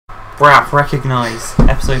Brap, recognise.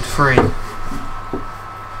 Episode 3.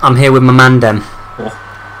 I'm here with my man Dem. Oh.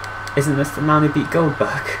 Isn't this the man who beat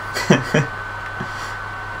Goldberg?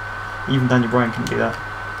 Even Daniel Bryan can do that.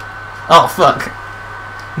 Oh fuck!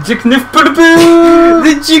 The chicken is put a bean!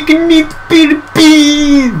 The chicken needs put a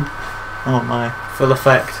bean! Oh my. Full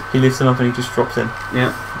effect. He lifts him up and he just drops in.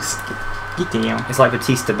 Yeah. Get down. It's like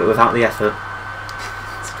Batista but without the effort.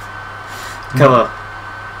 Cover.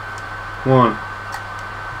 1.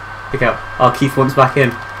 Pick out. Oh, Keith wants back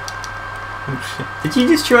in. Oh shit. Did you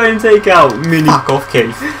just try and take out Mini? Fuck off,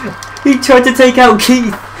 Keith. He tried to take out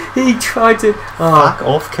Keith. He tried to. Oh. Fuck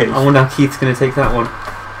off, Keith. I wonder how Keith's going to take that one.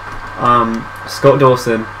 Scott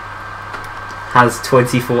Dawson has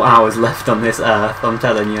 24 hours left on this earth, I'm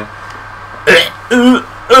telling you.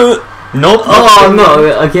 Nope. Oh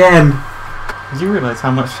no, again. Did you realise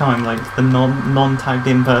how much time like the non-tagged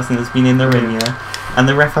in person has been in the ring, yeah? And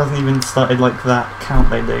the ref hasn't even started like that count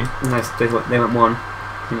they do. Nice, they went 1.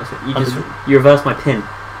 You reversed my pin.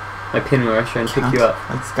 My pin where I was trying to pick you up.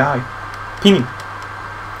 Let's go. Pin him.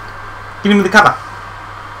 Give him the cover.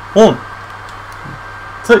 1,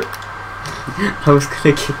 2. I was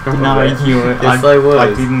gonna kick him. No, you were. Yes, I was. I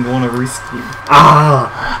didn't want to risk you. Ah!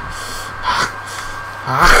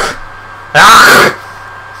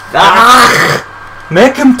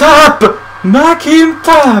 Make him tap! Make him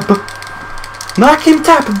tap! Make him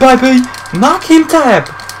tap, baby! Make him tap!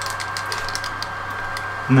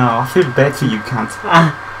 No, I feel bad for you, cunt.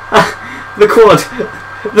 The quad!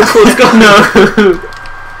 The quad's gone! No!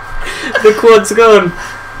 The quad's gone!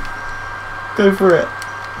 Go for it.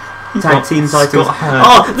 Tag team titles.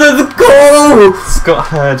 Oh, the goal! Scott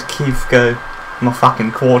heard Keith go, my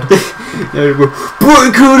fucking quad.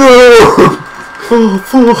 Break it up! Oh,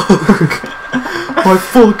 fuck! My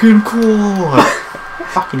fucking quad!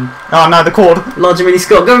 Fucking. Oh no, the quad! Larger mini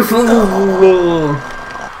Scott, go for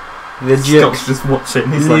the jerk. Scott's just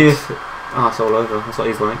watching, he's like. Ah, it's all over, that's what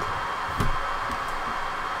he's like.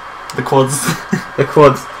 The quads. The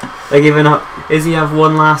quads. They're giving up. Does he have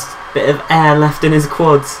one last bit of air left in his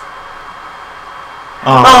quads?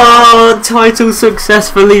 Oh, title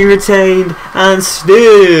successfully retained, and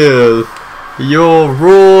still your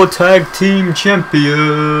Raw Tag Team Champions,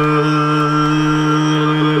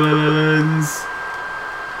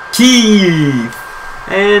 Keith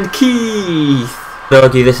and Keith. I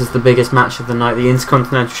argue this is the biggest match of the night. The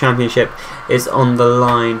Intercontinental Championship is on the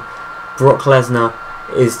line. Brock Lesnar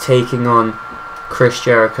is taking on Chris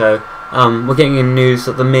Jericho. We're getting in news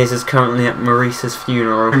that The Miz is currently at Maurice's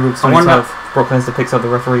funeral. I wonder Brock Lesnar picks up the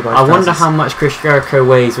referee by I wonder how much Chris Jericho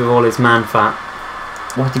weighs with all his man fat.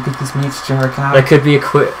 Why did you pick this match, Jericho? There could be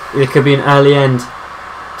there could be an early end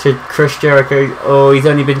to Chris Jericho. Oh, he's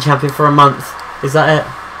only been champion for a month. Is that it?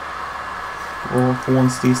 Or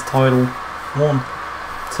wants his title. 1,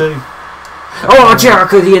 2. Oh,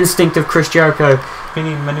 Jericho, the instinct of Chris Jericho.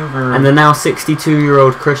 Spinning maneuver. And the now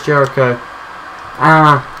 62-year-old Chris Jericho.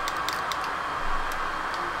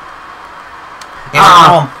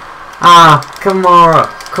 Kimura,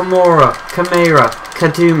 Kamera,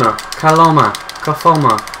 Kaduma, Kaloma,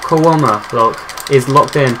 Kafoma, Kawoma is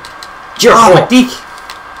locked in. Oh, my dick!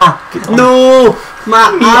 No!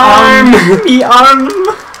 My arm! Me arm!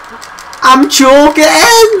 I'm choking!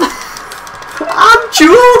 I'm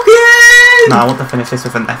choking! No, I want to finish this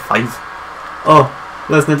with an F5. Oh,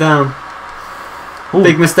 Lesnar down. Ooh.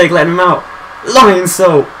 Big mistake letting him out. Lion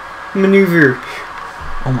Salt maneuver.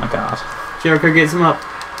 Oh my god. Jericho gets him up.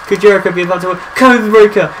 Could Jericho be about to win? Code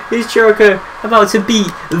breaker. Is Jericho about to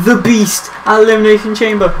beat the Beast at Elimination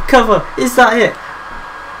Chamber? Cover. Is that it?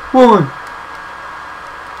 1.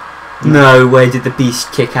 No way did the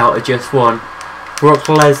Beast kick out at just 1. Brock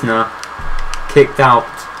Lesnar kicked out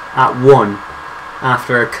at 1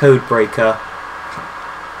 after a code breaker,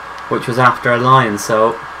 which was after a lion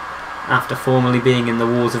salt, after formerly being in the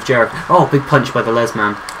walls of Jericho. Oh, big punch by the Les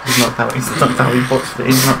Man. He's knocked out, he's knocked out, he botched it,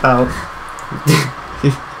 he's knocked out.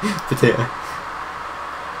 Potato.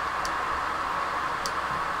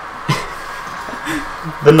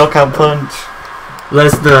 The knockout punch.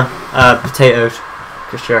 Lesnar potatoed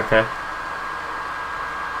Chris Jericho.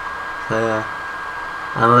 So yeah.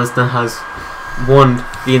 And Lesnar has won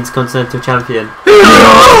the Intercontinental Champion.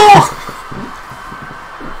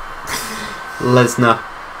 Lesnar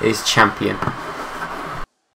is champion.